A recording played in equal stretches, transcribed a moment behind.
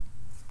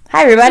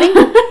Hi, everybody.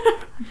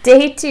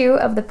 Day 2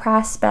 of the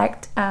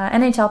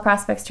NHL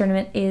Prospects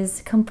Tournament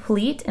is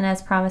complete, and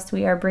as promised,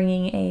 we are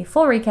bringing a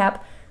full recap.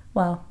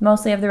 Well,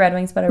 mostly of the Red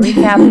Wings, but a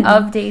recap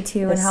of Day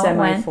 2 and how it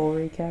went. Semi-full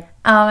recap.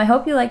 I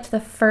hope you liked the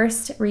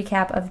first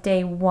recap of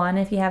Day 1.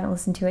 If you haven't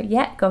listened to it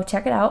yet, go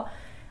check it out.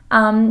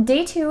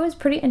 Day 2 was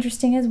pretty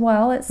interesting as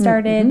well. It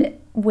started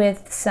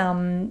with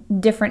some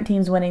different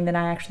teams winning than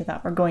I actually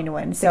thought were going to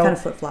win. So it kind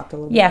of flip-flopped a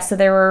little bit. Yeah, so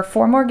there were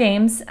 4 more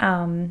games,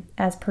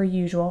 as per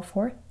usual.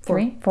 Four?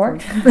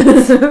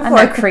 I'm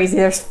not crazy.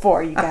 There's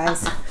 4, you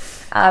guys.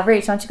 Rach, why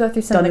don't you go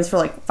through some Done of this for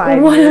like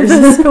 5 one years.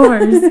 of the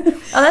scores.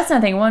 Oh, that's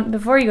nothing.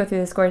 Before you go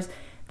through the scores,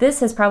 this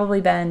has probably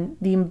been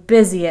the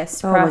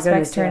busiest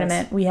Prospects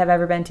tournament we have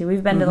ever been to.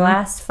 We've been to the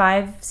last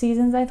 5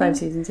 seasons, I think. 5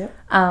 seasons, yep.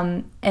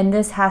 And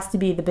this has to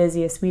be the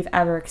busiest we've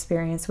ever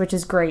experienced, which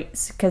is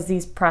great because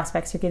these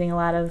prospects are getting a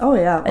lot of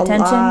attention. A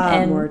lot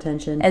and more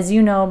attention. As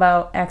you know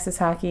about Access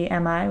Hockey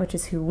MI, which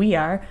is who we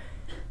are,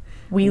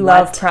 we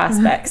love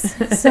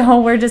prospects.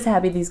 So we're just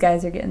happy these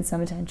guys are getting some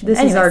attention.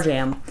 This is our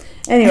jam.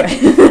 Anyway.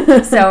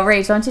 So, Rach,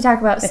 why don't you talk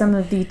about some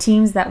of the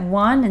teams that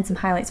won and some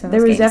highlights from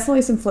those games? There was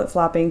definitely some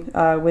flip-flopping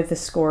with the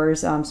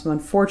scores, some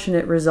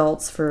unfortunate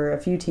results for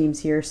a few teams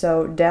here.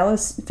 So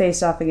Dallas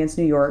faced off against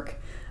New York.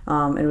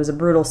 And it was a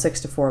brutal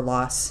 6-4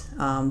 loss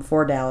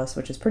for Dallas,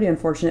 which is pretty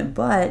unfortunate.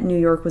 But New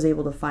York was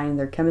able to find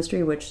their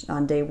chemistry, which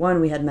on day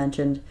 1 we had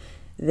mentioned.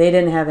 They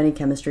didn't have any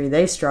chemistry.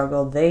 They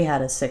struggled. They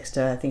had a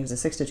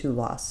 6-2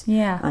 loss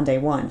on day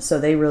 1. So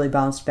they really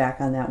bounced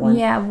back on that one.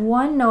 Yeah,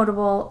 one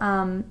notable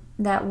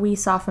that we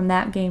saw from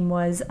that game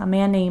was a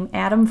man named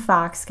Adam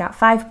Fox got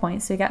 5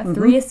 points. So he got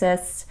 3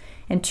 assists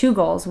and 2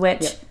 goals,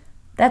 which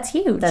that's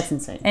huge. That's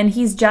insane. And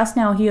he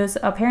was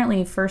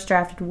apparently first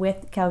drafted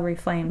with Calgary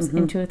Flames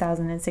in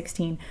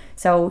 2016.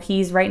 So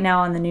he's right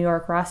now on the New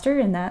York roster,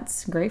 and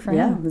that's great for him.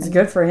 Yeah, it's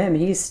good for him.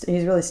 He's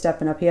really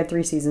stepping up. He had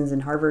 3 seasons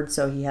in Harvard,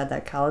 so he had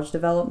that college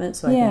development.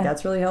 So I think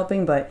that's really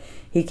helping. But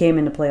he came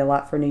into play a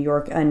lot for New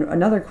York. And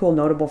another cool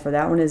notable for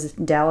that one is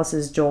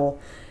Dallas's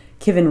Joel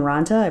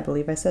Kiviranta. I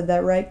believe I said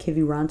that right.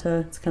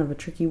 Kiviranta. It's kind of a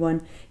tricky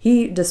one.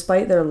 He,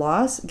 despite their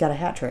loss, got a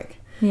hat trick.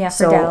 Yeah,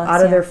 so for Dallas,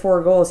 out of their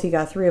 4 goals, he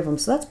got 3 of them.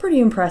 So that's pretty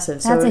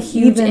impressive. That's a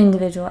huge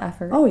individual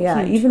effort. Oh, yeah.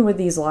 Huge. Even with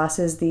these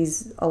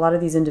losses, a lot of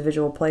these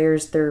individual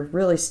players, they're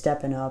really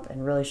stepping up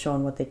and really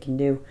showing what they can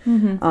do.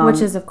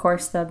 Which is, of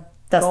course, that's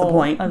the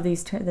point of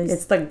these.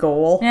 It's the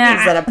goal. Yeah.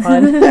 Is that a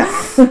pun?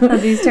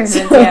 Of these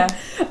tournaments,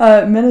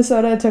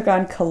 Minnesota took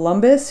on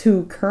Columbus,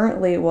 who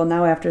currently,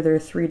 now after their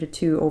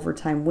 3-2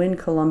 overtime win,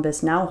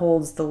 Columbus now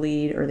holds the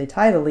lead, or they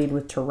tie the lead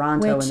with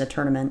Toronto in the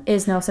tournament.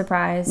 Is no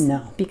surprise.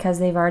 No. Because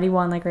they've already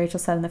won, like Rachel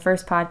said in the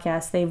first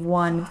podcast, they've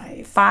won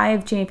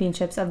 5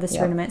 championships of this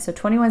tournament. So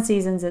 21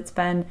 seasons it's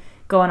been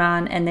going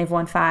on, and they've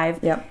won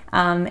 5. Yep.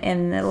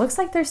 And it looks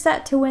like they're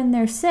set to win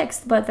their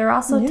 6th, but they're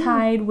also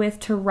tied with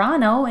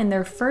Toronto in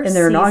their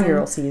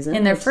inaugural season.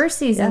 In their first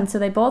season, so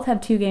they both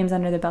have 2 games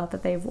under their belt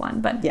that they've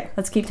won. But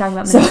let's keep talking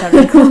about Minnesota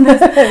and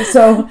Columbus.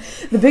 So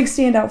the big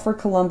standout for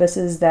Columbus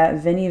is that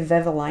Vinny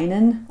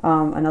Vehviläinen,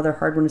 another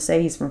hard one to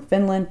say. He's from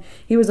Finland.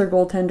 He was their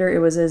goaltender. It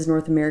was his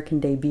North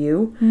American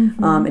debut,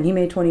 and he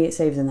made 28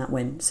 saves in that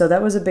win. So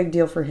that was a big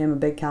deal for him, a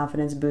big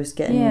confidence boost,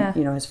 getting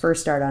his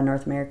first start on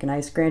North American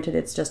ice. Granted,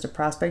 it's just a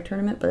prospect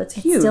tournament, but it's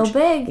huge. Still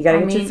big. You got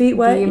to get your feet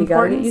wet. You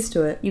got to get used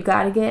to it. You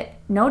got to get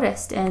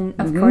noticed, and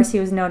of course he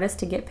was noticed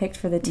to get picked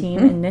for the team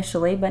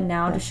initially, but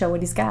now to show what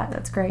he's got.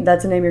 That's great.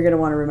 That's a name you're going to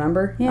want to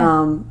remember. Yeah.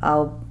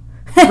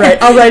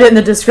 I'll write it in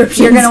the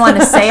description. You're going to want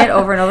to say it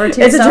over and over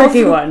to yourself. It's a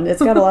tricky one.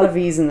 It's got a lot of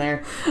V's in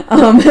there.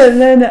 And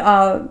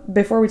then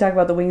before we talk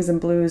about the Wings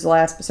and Blues,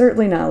 last but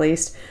certainly not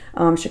least,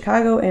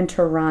 Chicago and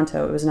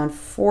Toronto. It was an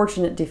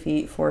unfortunate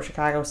defeat for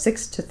Chicago,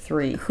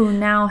 6-3. Who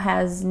now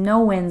has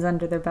no wins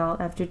under their belt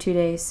after 2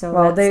 days.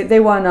 So they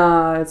won.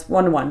 It's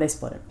 1-1. They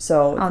split it.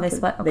 So they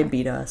split. Okay. They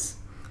beat us.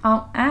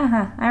 Oh,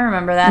 I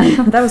remember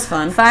that. That was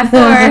fun.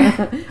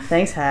 5-4.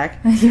 Thanks, Hack.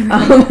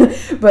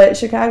 But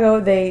Chicago,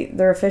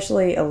 they're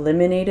officially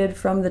eliminated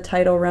from the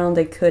title round.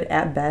 They could,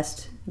 at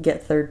best,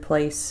 get 3rd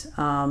place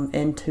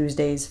in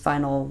Tuesday's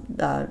final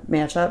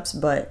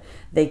matchups, but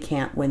they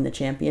can't win the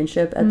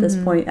championship at this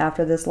point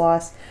after this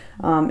loss.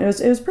 It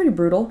was pretty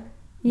brutal.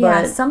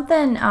 Yeah,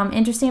 something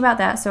interesting about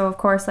that. So, of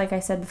course, like I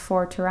said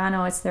before,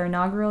 Toronto, it's their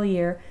inaugural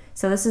year.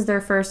 So this is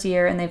their first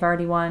year, and they've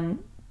already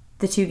won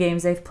the 2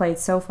 games they've played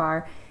so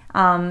far.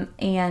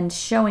 And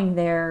showing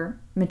their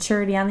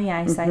maturity on the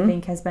ice, I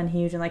think, has been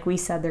huge. And like we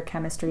said, their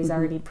chemistry is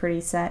already pretty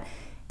set.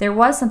 There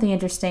was something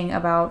interesting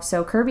about,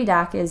 so Kirby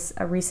Dach is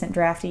a recent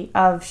draftee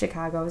of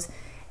Chicago's,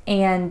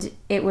 and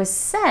it was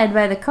said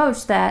by the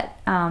coach that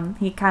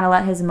he kind of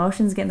let his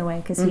emotions get in the way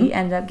because he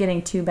ended up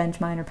getting 2 bench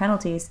minor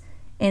penalties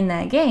in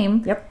that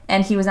game. Yep.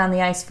 And he was on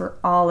the ice for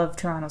all of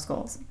Toronto's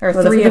goals. Or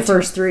the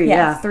first 3,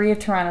 yeah. 3 of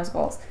Toronto's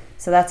goals.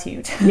 So that's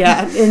huge.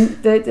 Yeah,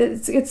 and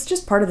it's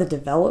just part of the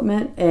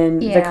development.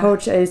 And the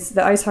coach,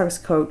 the Ice Hawks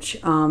coach,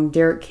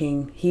 Derek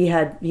King, he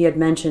had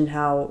mentioned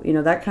how,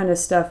 that kind of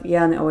stuff,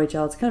 in the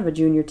OHL, it's kind of a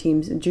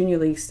junior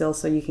league still,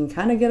 so you can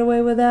kind of get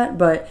away with that,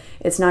 but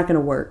it's not going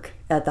to work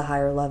at the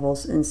higher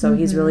levels. And so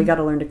he's really got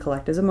to learn to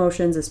collect his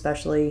emotions,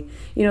 especially,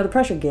 the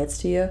pressure gets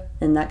to you,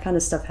 and that kind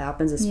of stuff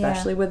happens,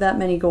 especially with that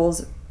many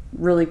goals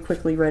really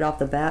quickly right off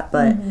the bat.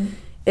 But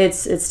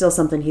it's still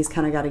something he's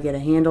kind of got to get a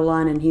handle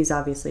on, and he's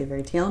obviously a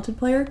very talented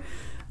player,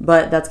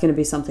 but that's going to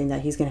be something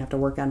that he's going to have to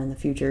work on in the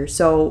future.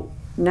 So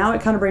now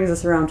it kind of brings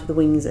us around to the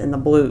Wings and the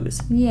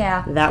Blues.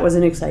 Yeah. That was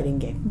an exciting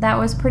game. That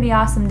was pretty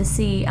awesome to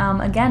see.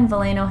 Again,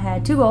 Veleno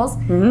had 2 goals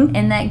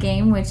in that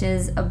game, which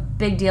is a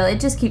big deal. It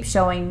just keeps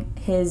showing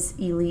his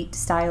elite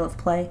style of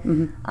play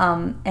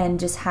and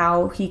just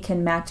how he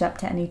can match up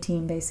to any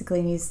team,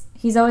 basically. And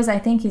he's always, I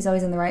think he's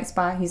always in the right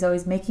spot. He's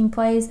always making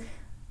plays.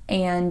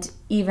 And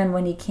even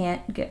when he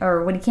can't get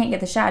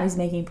the shot, he's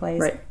making plays.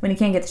 Right. When he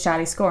can't get the shot,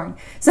 he's scoring.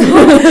 So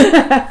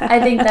I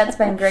think that's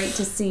been great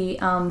to see.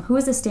 Who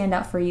was a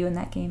standout for you in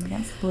that game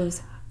against the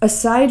Blues?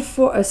 Aside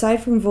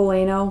from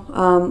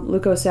Veleno,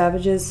 Luco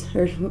Savages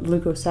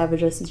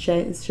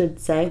should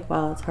say.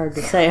 Wow, it's hard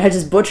to say. I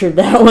just butchered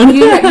that one.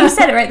 You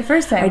said it right the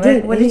first time. I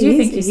did. What did you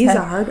think you said? He's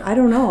a hard. I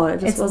don't know.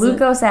 It's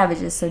Luco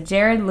Savages. So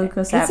Jared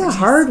Luco Savages. It's a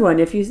hard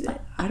one.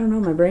 I don't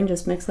know. My brain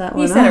just mixed that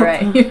one up. You said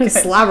it right.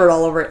 Slobbered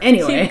all over it.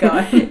 Anyway, keep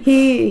going.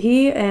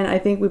 he and I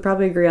think we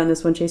probably agree on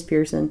this one. Chase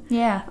Pearson.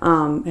 Yeah.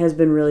 Has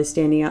been really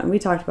standing out, and we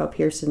talked about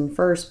Pearson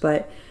first,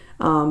 but.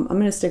 I'm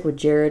going to stick with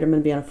Jared. I'm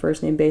going to be on a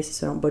first name basis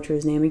so I don't butcher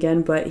his name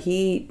again. But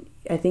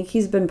I think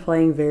he's been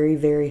playing very,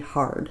 very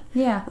hard.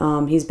 Yeah.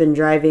 He's been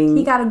driving.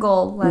 He got a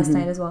goal last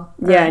night as well.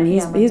 And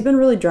he's been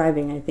really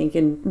driving, I think,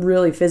 and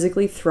really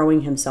physically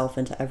throwing himself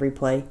into every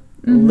play,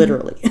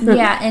 literally.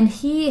 Yeah, and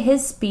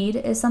his speed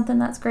is something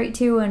that's great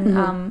too.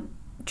 And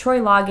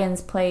Troy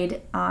Loggins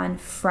played on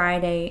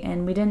Friday,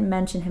 and we didn't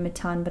mention him a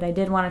ton, but I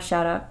did want to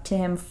shout out to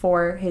him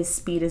for his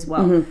speed as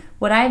well.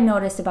 What I've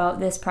noticed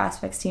about this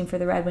prospects team for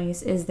the Red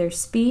Wings is their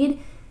speed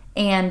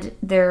and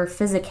their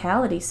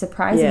physicality,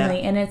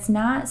 surprisingly. And it's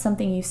not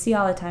something you see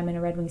all the time in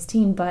a Red Wings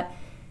team, but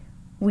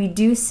we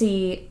do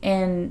see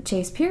in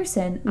Chase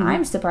Pearson.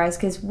 I'm surprised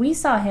because we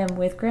saw him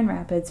with Grand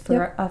Rapids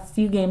for a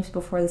few games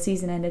before the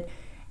season ended.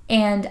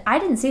 And I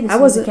didn't see this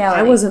physicality.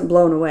 I wasn't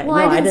blown away. Well,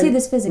 I didn't see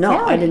this physicality.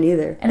 No, I didn't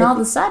either. And all of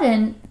a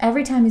sudden,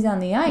 every time he's on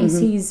the ice,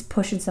 he's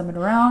pushing someone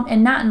around,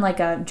 and not in like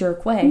a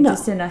jerk way,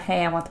 just in a,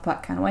 hey, I want the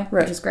puck kind of way,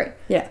 which is great.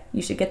 Yeah.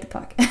 You should get the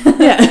puck.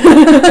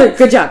 Yeah.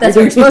 Good job. That's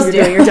what you're supposed to do.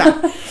 You're doing your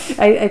job.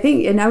 I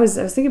think, and I was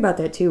thinking about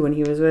that too when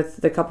he was with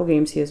the couple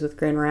games he was with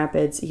Grand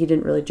Rapids. He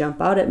didn't really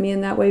jump out at me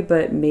in that way,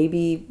 but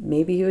maybe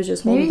he was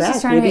just holding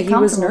back. Maybe he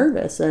was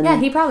nervous. And yeah,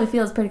 he probably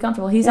feels pretty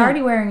comfortable. He's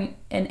already wearing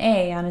an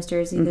A on his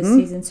jersey this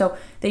season, so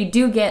they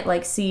do get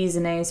like C's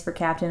and A's for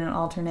captain and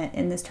alternate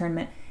in this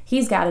tournament.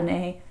 He's got an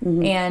A,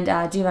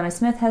 and Giovanni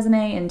Smith has an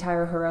A, and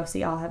Tyro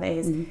Hiroshi all have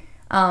A's.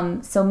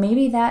 So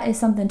maybe that is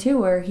something too,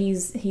 where he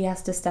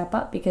has to step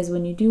up, because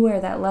when you do wear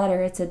that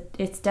letter,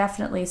 it's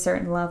definitely a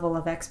certain level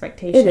of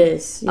expectation. It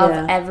is, of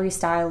every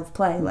style of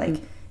play.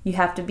 Like you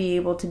have to be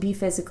able to be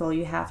physical,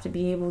 you have to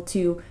be able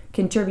to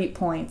contribute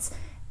points,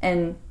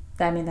 and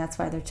I mean, that's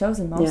why they're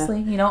chosen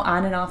mostly,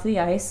 on and off the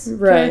ice,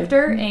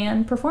 character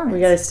and performance. We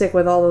got to stick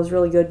with all those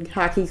really good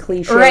hockey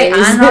cliches. Right, on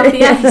and off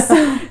the ice.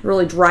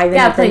 Really driving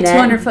at the net. Got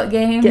to play 200-foot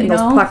game, getting those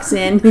pucks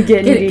in.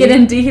 Get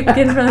in deep, get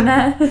in front of the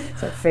net.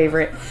 It's our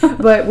favorite.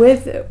 But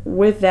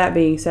with that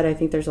being said, I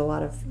think there's a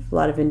lot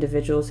of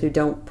individuals who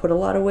don't put a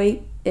lot of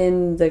weight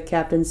in the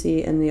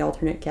captaincy and the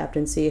alternate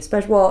captaincy,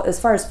 especially, well, as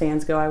far as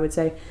fans go, I would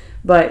say.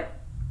 But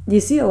you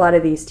see a lot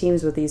of these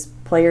teams with these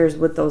players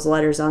with those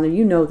letters on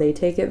there, they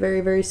take it very,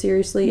 very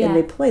seriously, and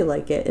they play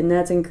like it. And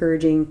that's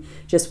encouraging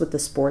just with the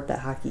sport that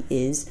hockey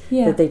is,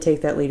 that they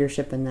take that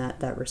leadership and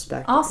that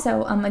respect.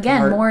 Also,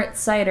 again,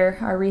 Moritz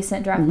Seider, our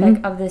recent draft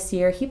pick of this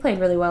year, he played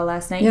really well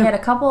last night. He had a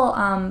couple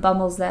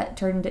bumbles that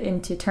turned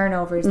into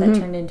turnovers that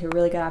turned into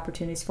really good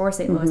opportunities for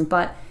St. Louis.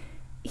 But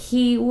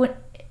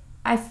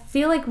I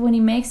feel like when he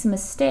makes a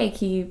mistake,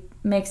 he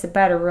makes it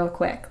better real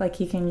quick. Like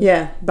he can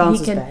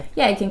bounces back.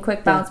 Yeah, he can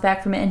quick bounce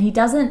back from it, and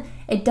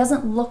it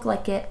doesn't look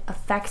like it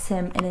affects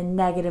him in a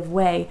negative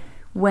way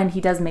when he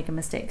does make a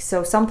mistake.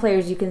 So some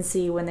players you can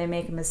see when they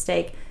make a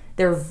mistake,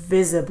 they're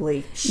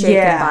visibly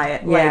shaken by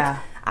it. Like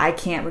I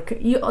can't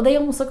they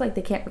almost look like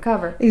they can't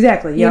recover.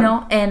 Exactly. You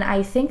know, and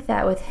I think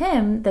that with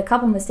him, the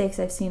couple mistakes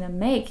I've seen him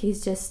make,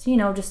 he's just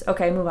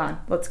okay, move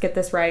on. Let's get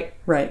this right.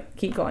 Right.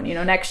 Keep going.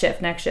 Next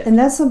shift. And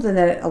that's something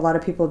that a lot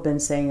of people have been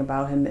saying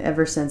about him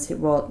ever since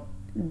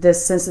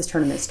since this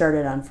tournament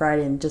started on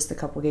Friday, and just the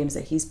couple games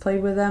that he's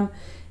played with them,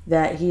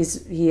 that he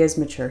is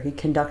mature. He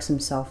conducts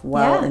himself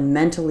well, and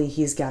mentally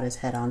he's got his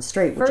head on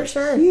straight, which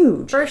is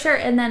huge. For sure.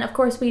 And then, of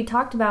course, we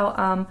talked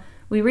about,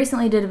 we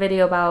recently did a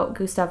video about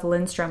Gustav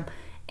Lindstrom,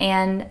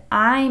 and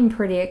I'm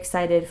pretty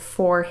excited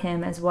for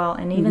him as well.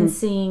 And even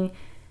seeing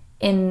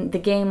in the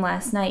game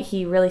last night,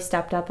 he really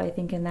stepped up, I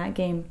think, in that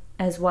game.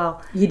 as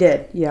well. He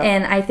did, yeah.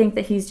 And I think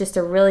that he's just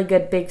a really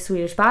good big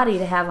Swedish body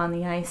to have on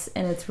the ice,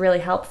 and it's really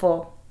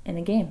helpful in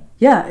a game.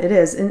 Yeah, it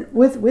is. And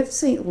with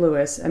St.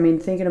 Louis, I mean,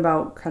 thinking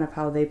about kind of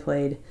how they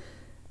played,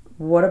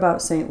 what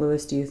about St.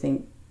 Louis do you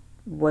think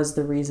was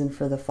the reason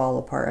for the fall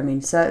apart? I mean,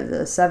 a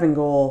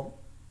 7-goal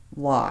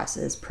loss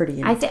is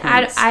pretty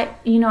intense.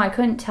 I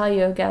couldn't tell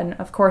you again,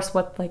 of course,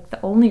 what like the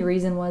only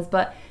reason was,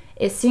 but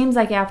it seems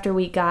like after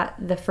we got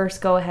the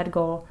first go-ahead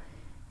goal,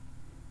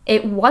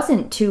 it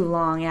wasn't too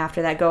long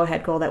after that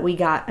go-ahead goal that we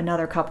got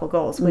another couple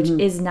goals, which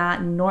is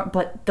not normal.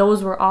 But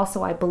those were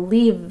also, I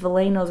believe,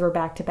 Veleno's were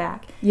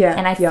back-to-back. Yeah.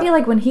 And I feel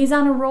like when he's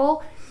on a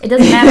roll, it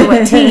doesn't matter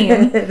what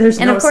team. There's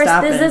and no of course,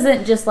 stopping. This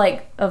isn't just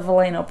like a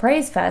Veleno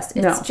praise fest.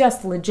 It's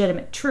just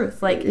legitimate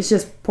truth. Like, it's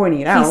just pointing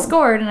it out. He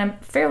scored, and I'm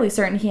fairly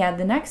certain he had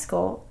the next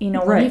goal. You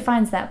know, when Right. he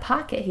finds that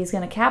pocket, he's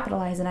going to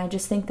capitalize. And I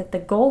just think that the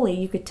goalie,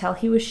 you could tell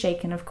he was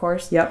shaken, of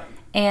course. Yep.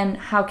 And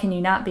how can you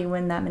not be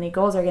when that many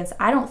goals are against?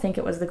 I don't think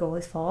it was the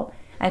goalie's fault.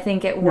 I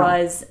think it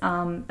was,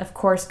 of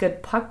course,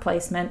 good puck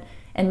placement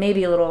and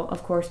maybe a little,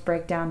 of course,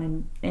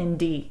 breakdown in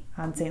D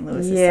on St.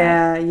 Louis'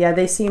 side. Yeah,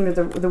 they seemed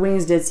the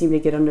Wings did seem to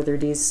get under their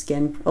D's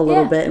skin a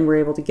little bit and were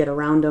able to get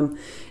around them.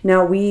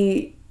 Now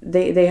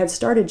they had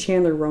started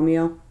Chandler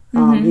Romeo.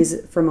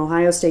 He's from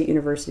Ohio State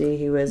University.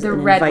 He was an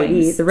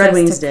invitee. The Red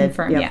Wings did.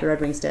 The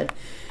Red Wings did.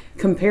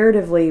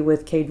 Comparatively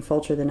with Caden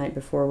Fulcher the night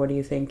before, what do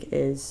you think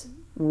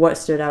what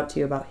stood out to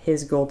you about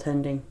his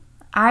goaltending?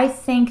 I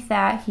think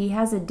that he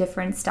has a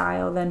different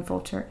style than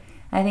Fulcher.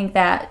 I think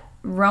that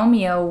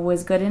Romeo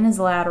was good in his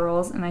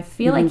laterals, and I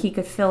feel like he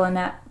could fill in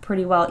that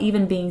pretty well,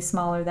 even being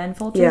smaller than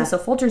Fulcher. Yeah. So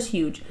Fulcher's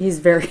huge. He's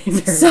very,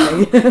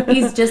 very big.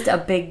 He's just a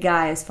big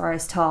guy as far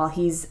as tall.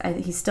 He's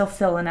still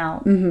filling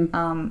out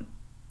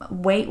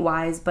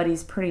weight-wise, but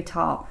he's pretty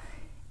tall.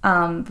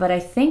 But I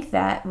think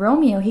that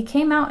Romeo, he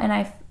came out,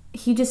 and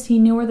he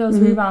knew where those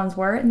rebounds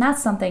were, and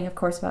that's something, of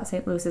course, about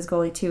St. Louis's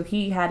goalie too.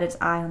 He had his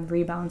eye on the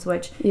rebounds,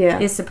 which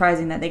is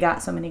surprising that they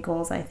got so many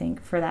goals. I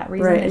think for that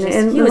reason, right?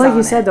 And like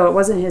you said, though, it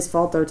wasn't his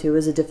fault though. Too, it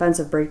was a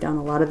defensive breakdown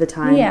a lot of the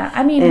time. Yeah,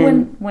 I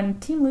mean, when a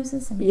team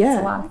loses, it's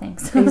a lot of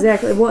things.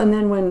 Exactly. Well, and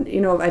then when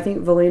I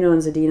think Veleno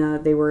and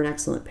Zadina, they were an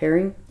excellent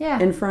pairing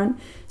in front,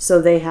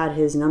 so they had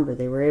his number.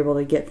 They were able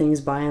to get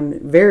things by him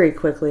very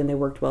quickly, and they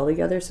worked well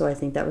together. So I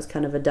think that was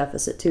kind of a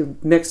deficit too,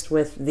 mixed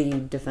with the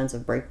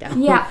defensive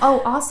breakdown. Yeah. Oh,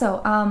 also.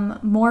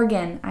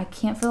 Morgan, I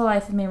can't for the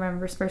life of me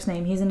remember his first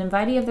name. He's an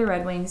invitee of the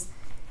Red Wings,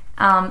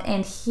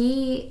 and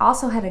he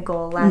also had a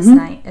goal last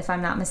night, if I'm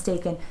not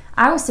mistaken.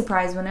 I was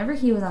surprised whenever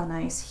he was on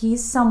ice.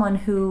 He's someone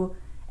who,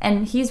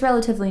 and he's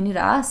relatively new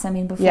to us. I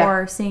mean,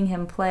 before seeing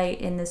him play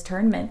in this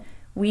tournament,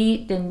 we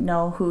didn't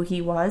know who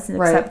he was,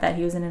 except that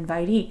he was an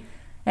invitee.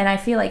 And I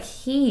feel like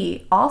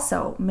he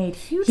also made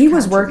huge He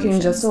was working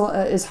just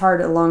as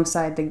hard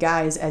alongside the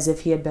guys as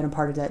if he had been a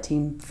part of that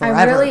team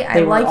forever.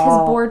 I like his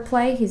board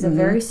play. He's a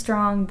very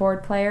strong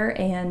board player,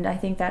 and I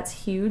think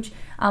that's huge.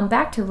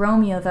 Back to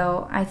Romeo,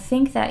 though, I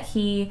think that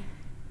he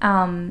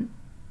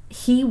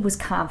was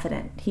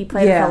confident. He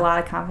played with a lot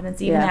of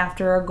confidence. Even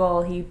after a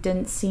goal, he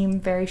didn't seem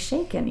very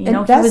shaken.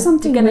 That's he was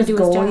something going to with do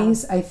goalies,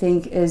 his job. I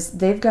think, is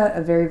they've got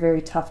a very,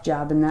 very tough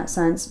job in that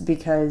sense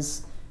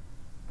because,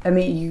 I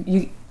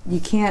mean, you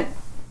can't,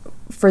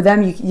 for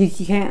them, you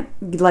can't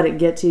let it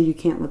get to you. You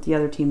can't let the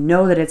other team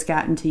know that it's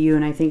gotten to you.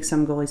 And I think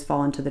some goalies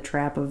fall into the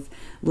trap of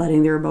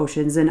letting their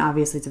emotions. And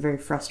obviously, it's a very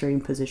frustrating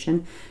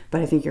position.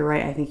 But I think you're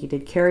right. I think he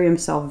did carry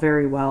himself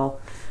very well.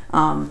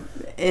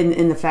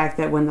 In the fact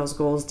that when those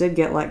goals did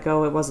get let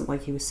go, it wasn't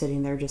like he was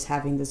sitting there just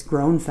having this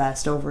groan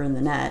fest over in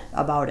the net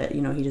about it.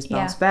 He just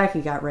bounced back.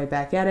 He got right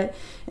back at it.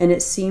 And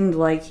it seemed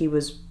like he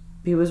was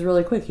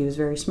really quick. He was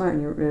very smart,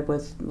 and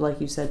with, like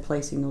you said,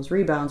 placing those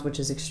rebounds, which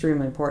is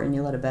extremely important.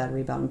 You let a bad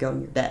rebound go,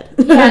 and you're dead.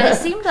 Yeah, it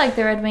seemed like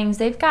the Red Wings,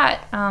 they've got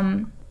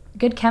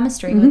good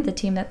chemistry with the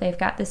team that they've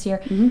got this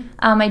year.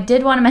 I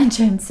did want to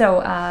mention, so...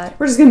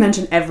 we're just going to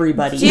mention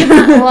everybody.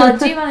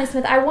 Giovanni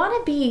Smith, I want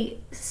to be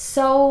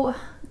so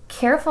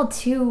careful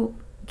to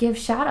give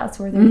shout-outs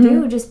where they're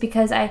due, just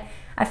because I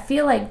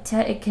feel like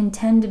it can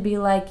tend to be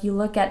like you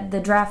look at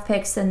the draft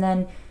picks and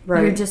then...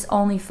 Right. You're just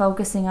only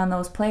focusing on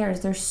those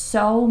players. There's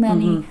so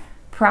many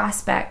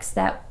prospects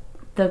that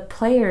the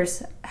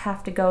players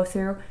have to go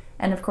through.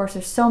 And, of course,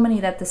 there's so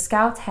many that the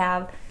scouts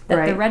have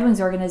that the Red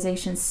Wings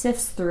organization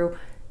sifts through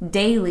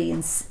daily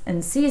and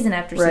season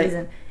after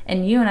season.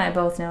 And you and I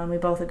both know, and we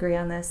both agree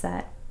on this,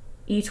 that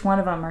each one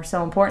of them are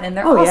so important, and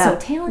they're all so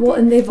talented. Well,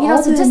 and they've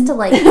all so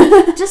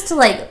been... just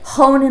to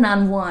hone in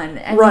on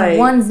one. I mean,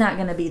 one's not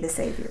going to be the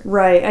savior.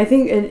 Right. I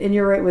think, and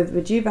you're right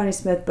with Giovanni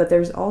Smith, but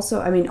there's also,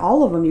 I mean,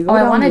 all of them. You go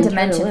down I wanted the to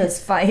mention list.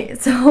 his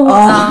fight. So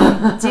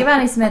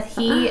Giovanni Smith,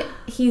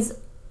 he's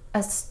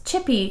a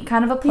chippy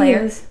kind of a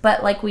player,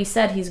 but like we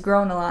said, he's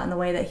grown a lot in the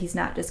way that he's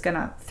not just going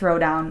to throw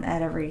down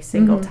at every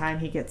single time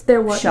he gets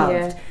shoved.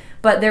 Yeah.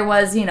 But there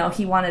was,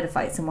 he wanted to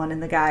fight someone,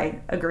 and the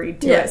guy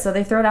agreed to it. So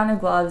they throw down their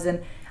gloves,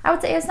 and I would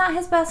say it's not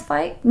his best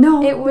fight.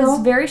 No. It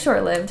was very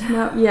short-lived.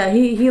 No, yeah,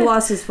 he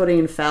lost his footing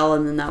and fell,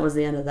 and then that was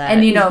the end of that.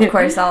 And of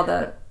course, all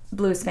the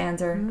Blues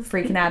fans are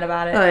freaking out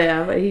about it. Oh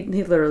yeah, but he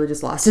literally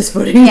just lost his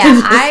footing.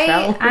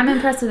 Yeah, I'm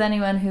impressed with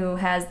anyone who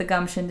has the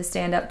gumption to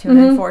stand up to an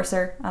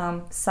enforcer,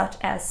 such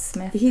as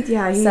Smith. He's good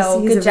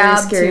a job very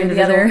scary to individual.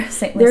 the other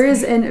St. Louis There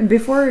is, players.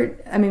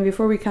 and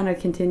before we kind of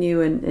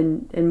continue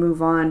and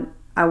move on,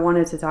 I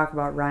wanted to talk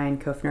about Ryan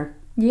Kufner.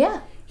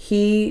 Yeah.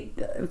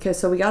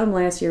 So we got him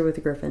last year with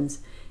the Griffins,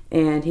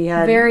 and he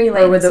had Very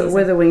late with in the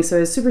with the Wings, so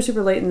it was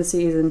super late in the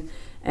season,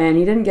 and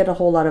he didn't get a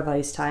whole lot of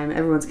ice time.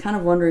 Everyone's kind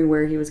of wondering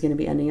where he was going to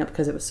be ending up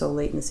because it was so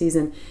late in the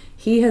season.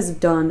 He has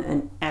done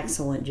an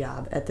excellent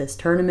job at this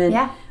tournament.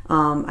 Yeah.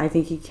 I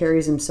think he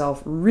carries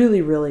himself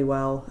really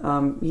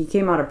well. He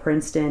came out of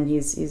Princeton.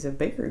 He's a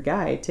bigger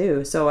guy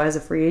too. So as a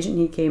free agent,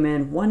 he came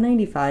in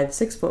 195,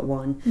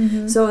 6'1".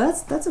 Mm-hmm. So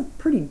that's a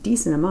pretty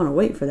decent amount of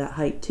weight for that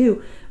height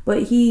too.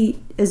 But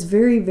he is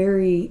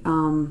very,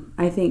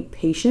 I think,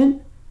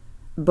 patient,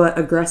 but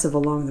aggressive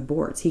along the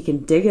boards. He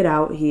can dig it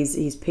out.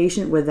 He's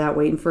patient with that,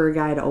 waiting for a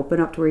guy to open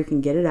up to where he can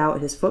get it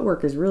out. His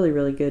footwork is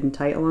really good and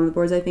tight along the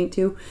boards, I think,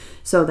 too.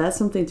 So that's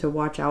something to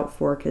watch out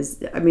for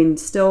because, I mean,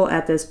 still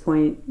at this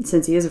point,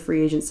 since he is a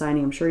free agent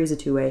signing, I'm sure he's a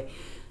two-way.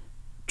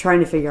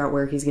 Trying to figure out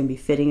where he's going to be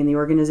fitting in the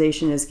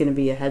organization is going to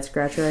be a head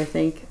scratcher, I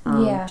think.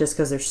 Just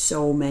because there's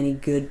so many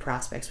good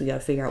prospects we got to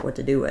figure out what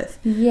to do with.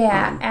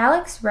 Yeah,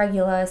 Alex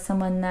Regula is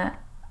someone that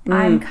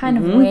I'm kind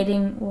of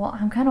waiting. Well,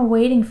 I'm kind of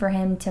waiting for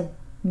him to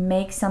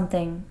make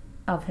something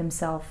of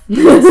himself in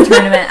this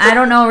tournament. I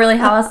don't know really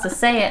how else to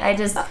say it.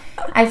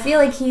 I feel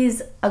like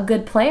he's a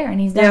good player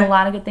and he's done a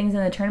lot of good things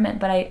in the tournament,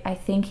 but I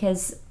think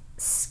his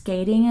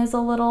skating is a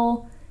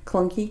little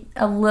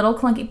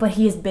clunky, but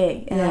he is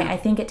big, and I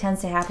think it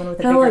tends to happen with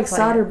a kind bigger of like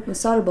player.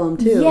 Soderblom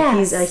too. Yes.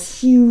 He's a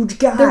huge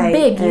guy. They're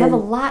big. You have a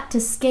lot to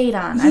skate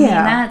on. I mean,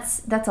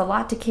 that's a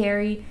lot to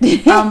carry.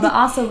 But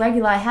also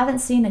Regula, I haven't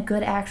seen a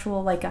good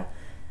actual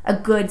a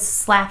good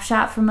slap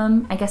shot from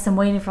him. I guess I'm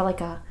waiting for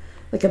like a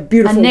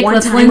beautiful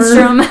Nicholas one-timer.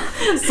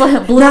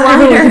 Lindstrom blue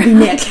Not everyone liner. can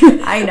be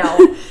Nick. I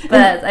know,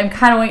 but I'm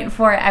kind of waiting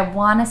for it. I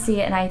want to see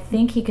it, and I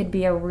think he could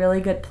be a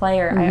really good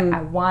player.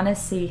 I want to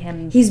see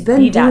him. He's been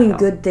be that, doing though.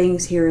 good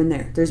things here and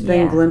there. There's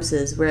been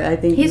glimpses where I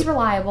think He's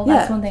reliable.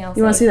 That's one thing I'll say.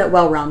 You want to see that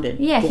well-rounded.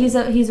 Yeah, he's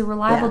a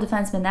reliable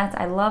defenseman.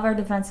 I love our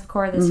defensive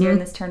core this year in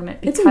this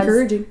tournament because It's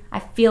encouraging. I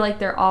feel like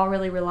they're all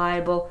really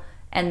reliable.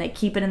 And they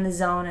keep it in the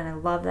zone, and I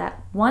love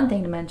that. One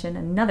thing to mention,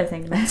 another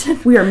thing to mention.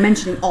 We are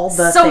mentioning all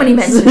the so things. many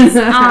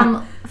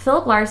mentions.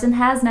 Philip Larson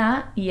has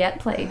not yet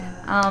played,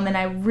 and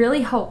I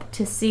really hope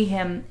to see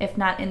him, if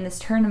not in this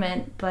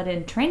tournament, but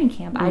in training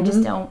camp. I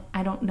just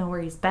don't know where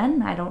he's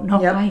been. I don't know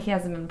why he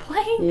hasn't been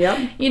playing.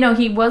 Yep. You know,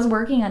 he was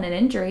working on an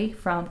injury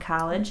from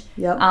college.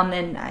 Yep.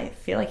 And I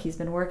feel like he's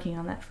been working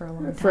on that for a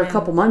long time. For a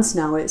couple months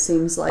now, it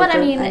seems like. But I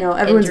mean, I know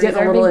everyone's injuries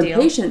getting a are little a big deal.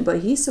 impatient, but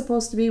he's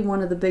supposed to be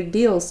one of the big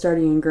deals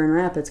starting in Grand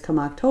Rapids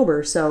come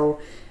October. So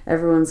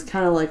everyone's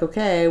kind of like,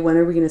 okay, when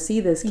are we going to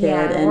see this kid?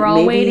 Yeah, and we're all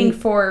maybe, waiting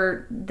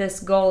for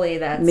this goalie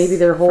that's maybe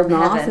they're holding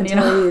from off heaven,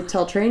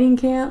 until training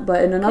camp.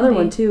 But and another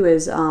one too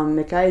is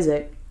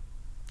McIsaac.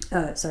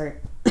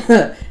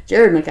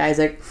 Jared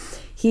McIsaac.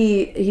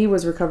 He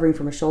was recovering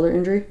from a shoulder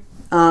injury.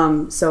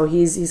 So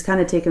he's kind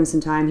of taken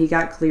some time. He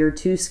got cleared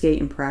to skate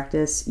in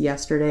practice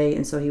yesterday,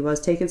 and so he was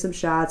taking some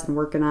shots and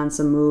working on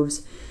some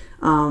moves.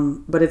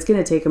 But it's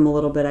going to take him a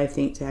little bit, I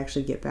think, to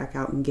actually get back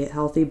out and get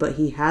healthy. But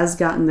he has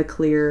gotten the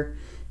clear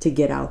to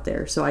get out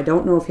there. So I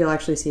don't know if he'll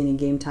actually see any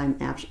game time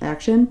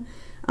action.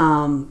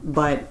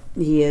 But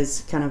he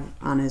is kind of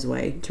on his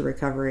way to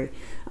recovery.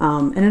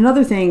 And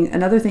another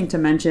thing to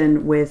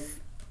mention with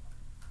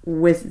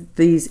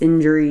these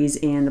injuries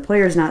and the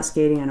players not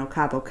skating, I know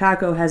Capo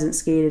Caco hasn't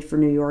skated for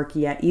New York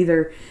yet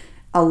either.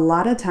 A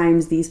lot of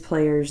times these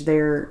players,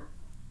 they're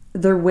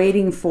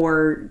waiting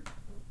for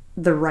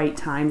the right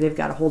time. They've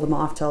got to hold them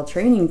off till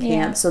training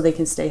camp so they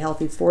can stay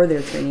healthy for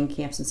their training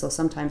camps. And so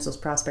sometimes those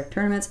prospect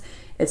tournaments,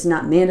 it's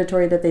not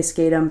mandatory that they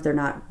skate them. They're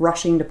not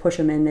rushing to push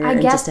them in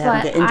there just to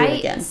have them get injured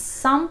again.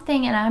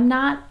 And I'm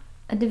not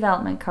a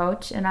development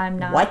coach, and I'm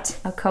not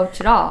a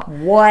coach at all.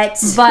 What?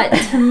 But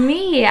to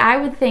me, I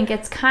would think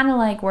it's kind of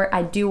like where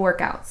I do work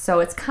out. So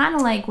it's kind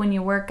of like when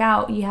you work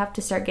out, you have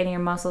to start getting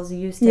your muscles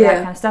used to that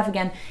kind of stuff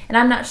again. And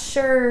I'm not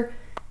sure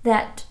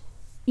that,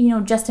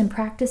 just in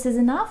practice is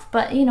enough.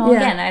 But,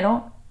 again,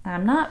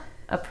 I'm not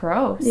a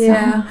pro. So.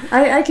 Yeah,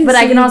 I can. But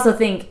see, I can also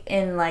think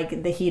in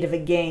the heat of a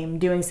game,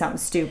 doing something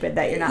stupid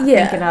that you're not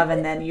thinking of,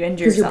 and then you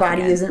injure yourself. Because your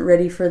body isn't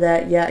ready for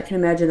that yet. I can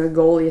imagine a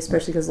goalie,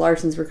 especially because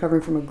Larson's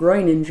recovering from a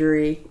groin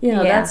injury.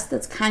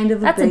 That's kind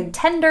of a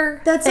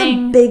tender. That's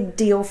thing a big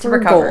deal for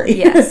a goalie.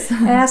 Yes.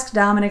 Ask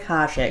Dominic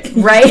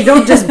Hasek. Right. You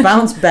don't just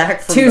bounce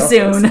back from too those.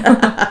 soon.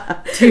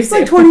 It's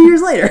like 20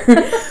 years later.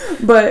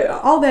 But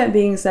all that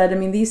being said, I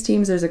mean, these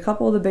teams, there's a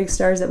couple of the big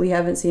stars that we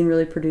haven't seen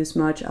really produce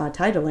much.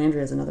 Ty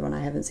Dellandrea is another one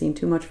I haven't seen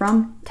too much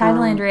from. Ty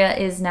Dellandrea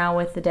is now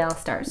with the Dallas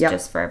Stars,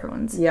 just for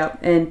everyone's. Yep,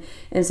 and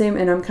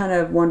I'm kind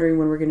of wondering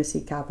when we're going to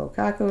see Capo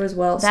Caco as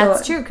well.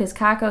 That's true, because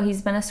Caco,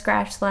 he's been a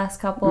scratch the last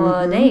couple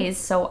of days,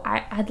 so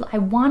I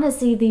want to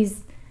see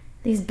these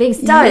these big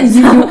studs.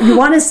 You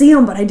want to see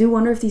them, but I do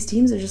wonder if these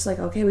teams are just like,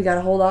 okay, we got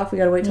to hold off. We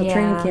got to wait till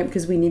training camp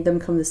because we need them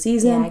come the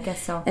season. Yeah, I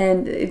guess so.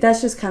 And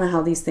that's just kind of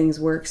how these things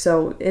work.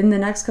 So in the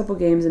next couple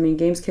games, I mean,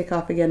 games kick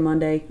off again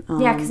Monday.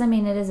 Yeah, because, I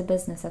mean, it is a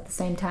business at the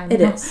same time.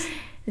 It is.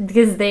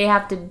 Because they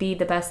have to be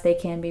the best they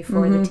can be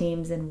for the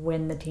teams and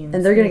win the teams.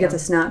 And they're going to get the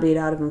snot beat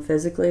out of them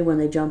physically when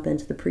they jump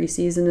into the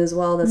preseason as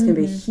well. That's going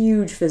to be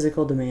huge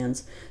physical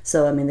demands.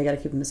 So, I mean, they got to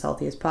keep them as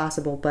healthy as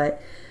possible. But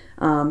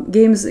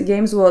games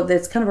will,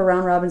 it's kind of a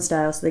round robin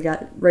style. So they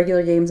got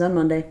regular games on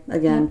Monday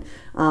again.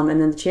 And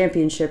then the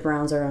championship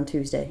rounds are on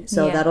Tuesday.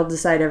 So that'll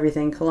decide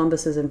everything.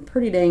 Columbus is in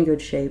pretty dang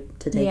good shape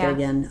to take it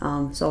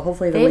again. So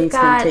hopefully the Lynx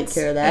can take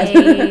care of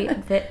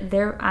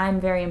that. I'm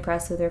very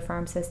impressed with their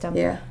farm system.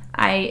 Yeah.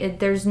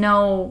 There's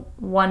no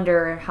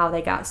wonder how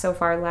they got so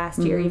far last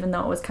year, even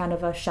though it was kind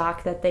of a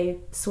shock that they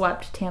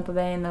swept Tampa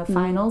Bay in the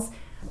finals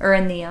or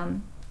in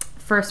the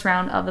first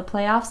round of the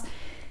playoffs.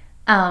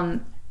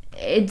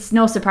 It's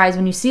no surprise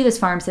when you see this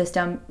farm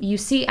system. You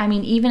see, I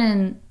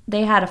mean,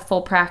 they had a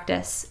full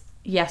practice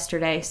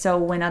yesterday. So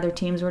when other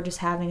teams were just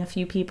having a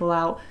few people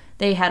out,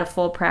 they had a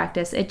full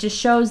practice. It just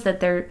shows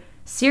that they're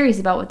serious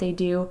about what they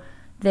do.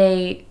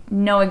 They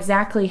know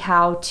exactly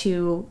how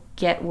to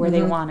get where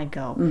they want to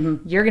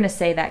go. You're going to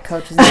say that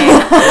coach's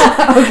name.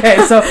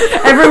 Okay, so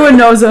everyone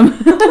knows him.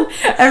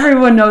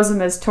 Everyone knows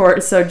him as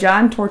So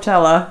John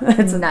Tortorella.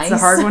 It's a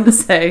hard one to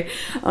say.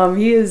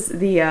 He is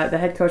the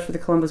head coach for the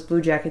Columbus Blue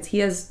Jackets.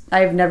 I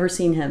have never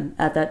seen him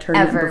at that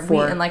tournament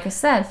before. And like I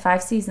said,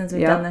 5 seasons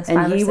we've done this.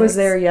 And he was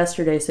there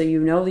yesterday, so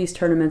these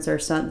tournaments are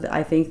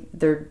I think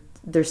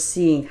they're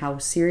seeing how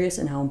serious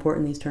and how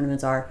important these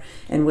tournaments are.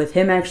 And with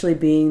him actually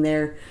being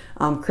there,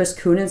 Chris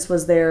Kunitz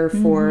was there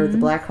for the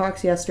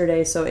Blackhawks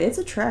yesterday, so it's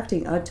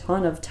attracting a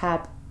ton of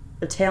top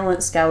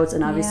talent scouts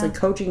and obviously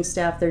coaching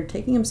staff. They're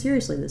taking him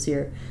seriously this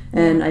year,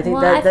 and I think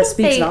that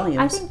speaks volumes.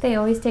 I think they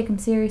always take him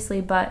seriously,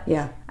 but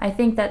I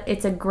think that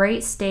it's a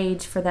great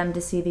stage for them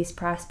to see these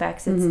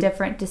prospects. It's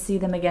different to see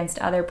them against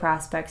other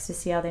prospects to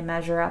see how they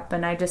measure up,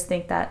 and I just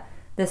think that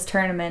this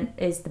tournament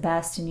is the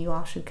best and you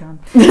all should come.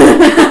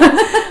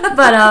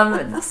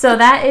 But so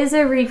that is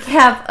a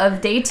recap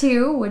of day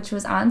 2, which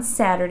was on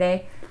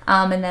Saturday.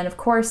 And then, of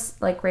course,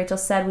 like Rachel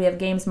said, we have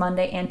games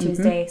Monday and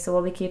Tuesday, so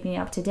we'll be keeping you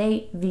up to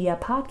date via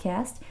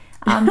podcast.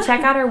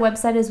 Check out our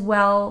website as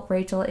well.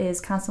 Rachel is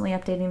constantly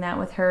updating that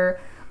with her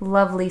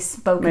lovely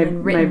spoken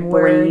and written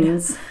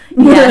words.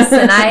 Yes,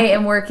 and I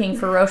am working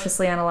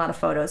ferociously on a lot of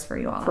photos for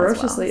you all.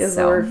 Ferociously is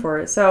the word for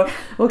it. So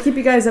we'll keep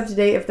you guys up to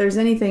date. If there's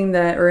anything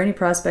or any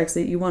prospects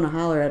that you want to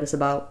holler at us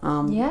about,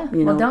 don't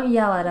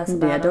yell at us about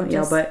them. Yeah, don't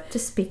yell, but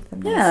just speak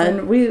them. Yeah,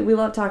 and we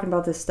love talking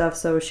about this stuff.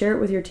 So share it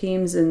with your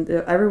teams, and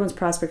everyone's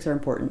prospects are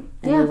important,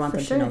 and we want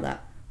them to know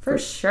that. For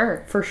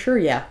sure. For sure,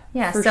 yeah.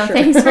 Yeah, so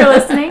thanks for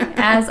listening,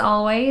 as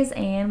always,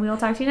 and we will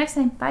talk to you next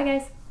time. Bye,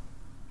 guys.